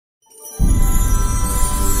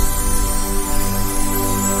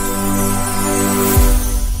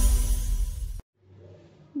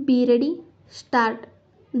Be ready, start.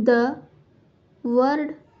 The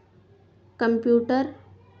word computer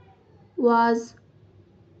was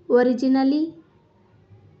originally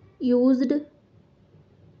used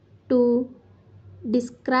to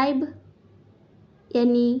describe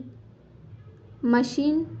any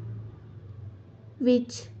machine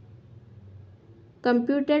which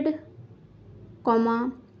computed,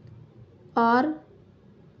 comma, or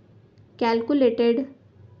calculated,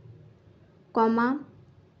 comma,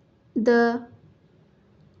 the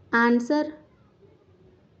answer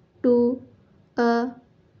to a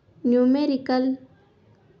numerical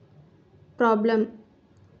problem.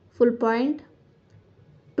 Full point.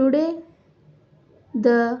 Today,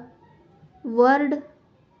 the word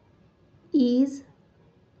is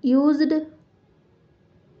used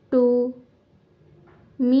to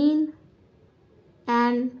mean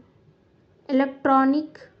an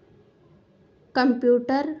electronic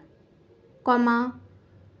computer, comma,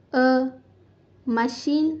 a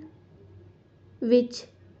machine which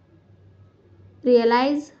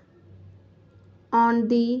relies on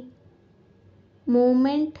the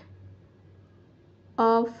movement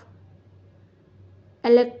of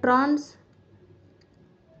electrons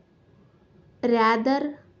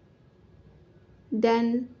rather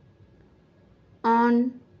than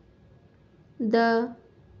on the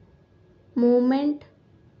movement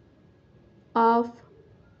of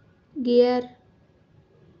gear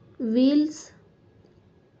wheels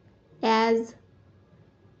as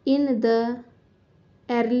in the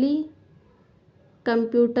early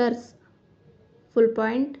computers. Full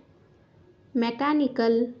point.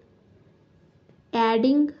 Mechanical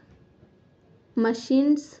adding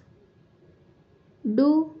machines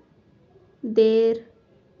do their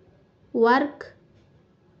work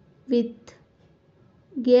with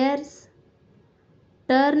gears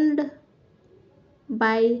turned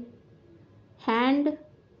by hand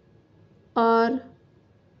or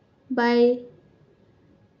by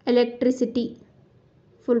electricity.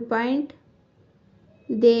 Full point.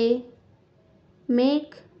 They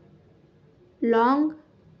make long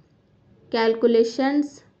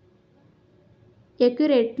calculations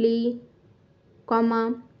accurately,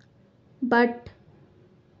 comma, but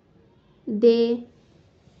they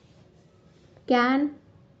can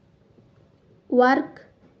work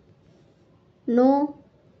no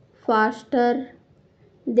faster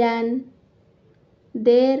than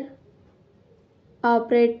their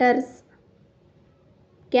operators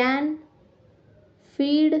can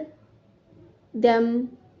feed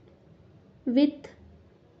them with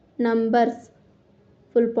numbers.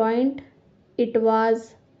 Full point. It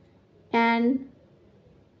was an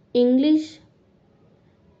English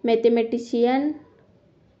mathematician,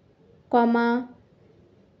 comma,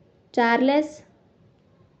 Charles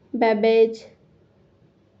Babbage,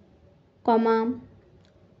 comma,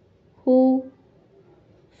 who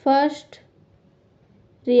first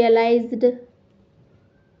realized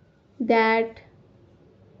that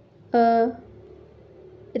a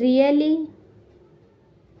really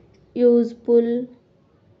useful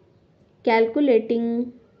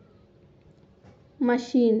calculating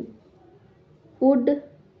machine would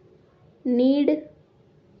need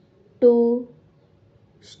to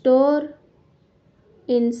store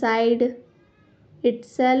inside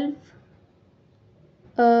itself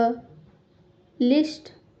a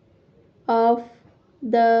list of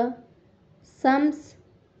the sums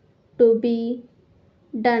to be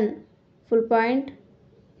done. Full point.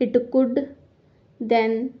 It could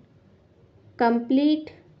then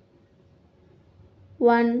complete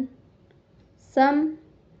one sum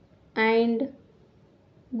and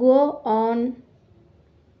go on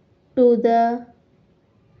to the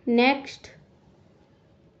next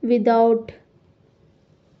without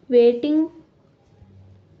waiting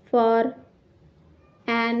for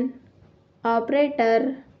an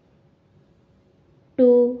operator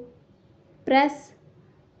to press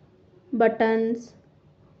buttons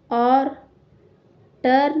or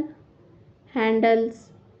turn handles.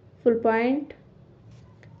 Full point.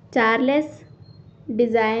 Charles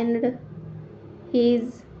designed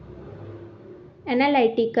his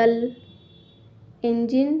analytical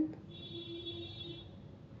engine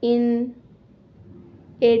in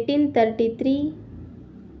 1833,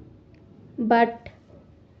 but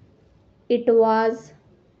it was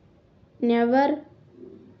never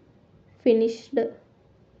finished,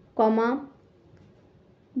 comma,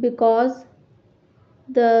 because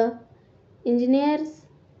the engineers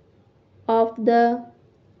of the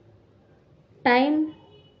time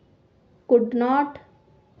could not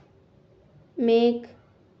make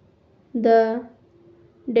the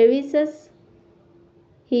devices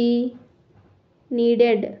he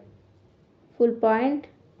needed. Full point.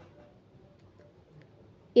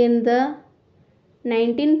 In the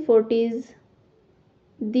 1940s,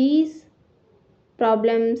 these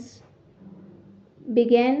problems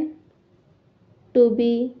began to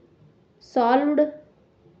be solved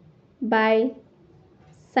by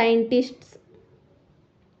scientists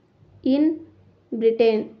in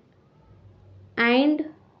Britain and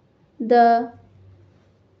the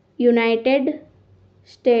United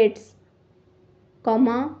States,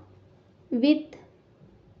 with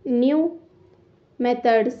new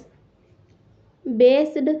methods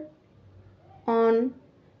based on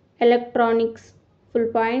electronics. Full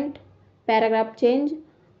point, paragraph change.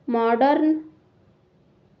 Modern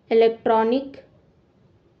electronic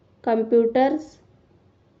computers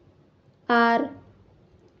are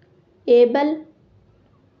able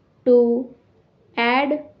to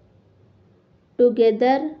add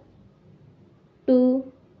together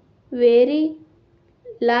to very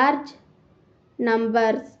large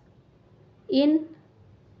numbers in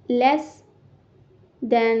less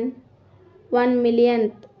than 1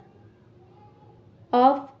 millionth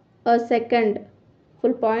of a second.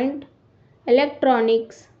 Full point,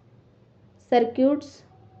 electronics circuits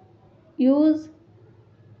use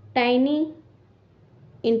tiny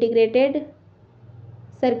integrated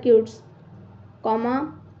circuits,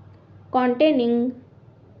 containing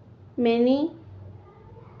many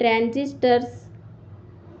transistors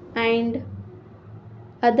and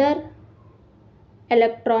other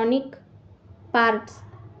electronic parts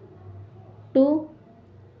to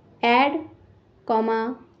add,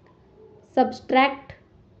 subtract,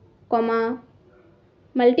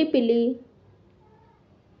 multiply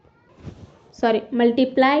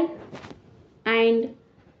multiply and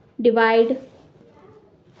divide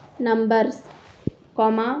numbers,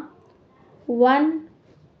 one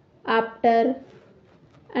after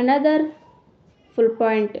another. Full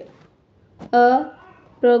point, a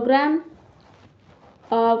program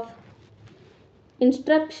of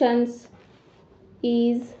instructions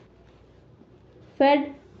is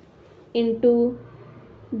fed into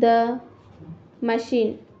the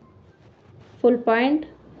machine. Full point,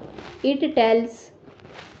 it tells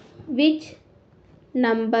which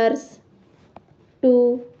numbers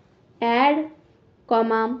to add,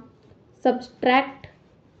 subtract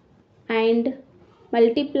and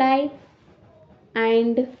multiply,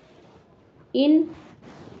 and in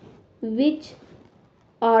which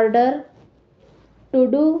order to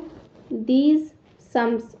do these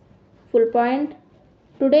sums. Full point,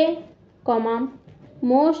 today,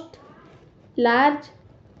 most large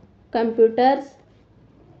computers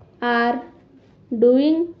are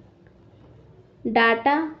doing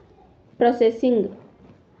data processing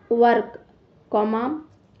work,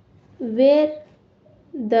 where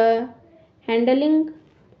the handling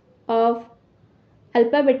of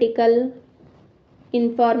alphabetical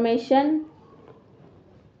information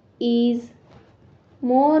is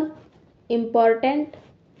more important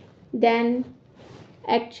than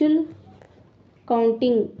actual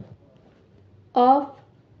counting of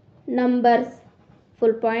numbers.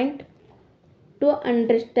 Full point, to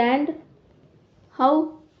understand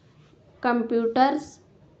how computers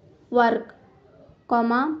work,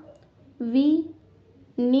 we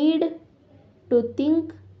need to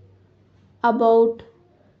think about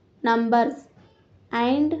numbers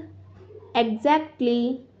and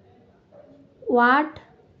exactly what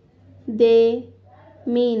they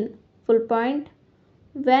mean. Full point,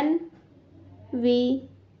 when we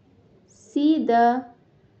see the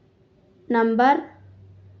number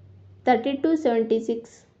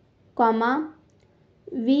 3276,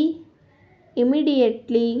 we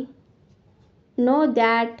immediately know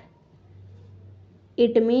that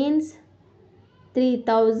it means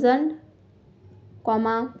 3000,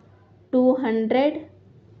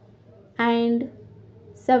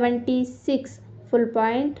 276. Full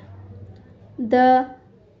point, the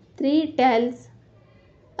 3 tells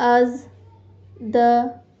us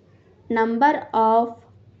the number of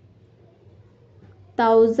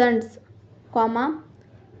thousands,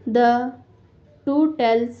 the 2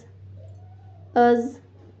 tells us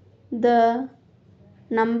the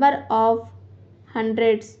number of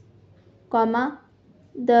hundreds,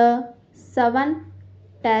 the 7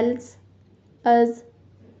 tells us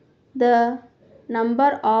the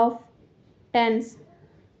number of tens,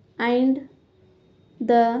 and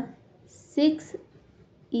the 6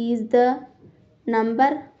 is the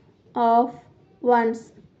number of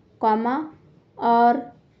ones,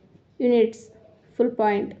 or units. Full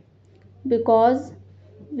point, because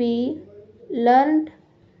we learned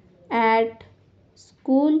at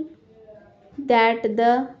school that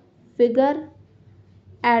the figure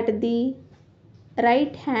at the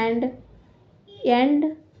right hand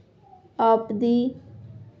end of the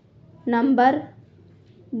number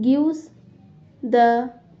gives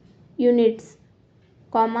the units,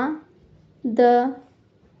 comma, the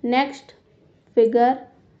next figure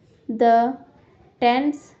the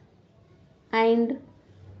tens, and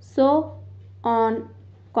so on,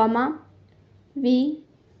 comma. We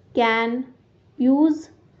can use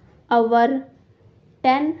our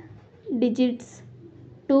 10 digits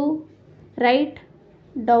to write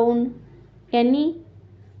down any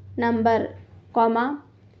number, comma,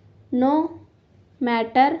 no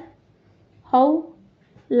matter how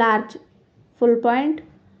large, full point,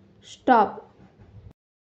 stop.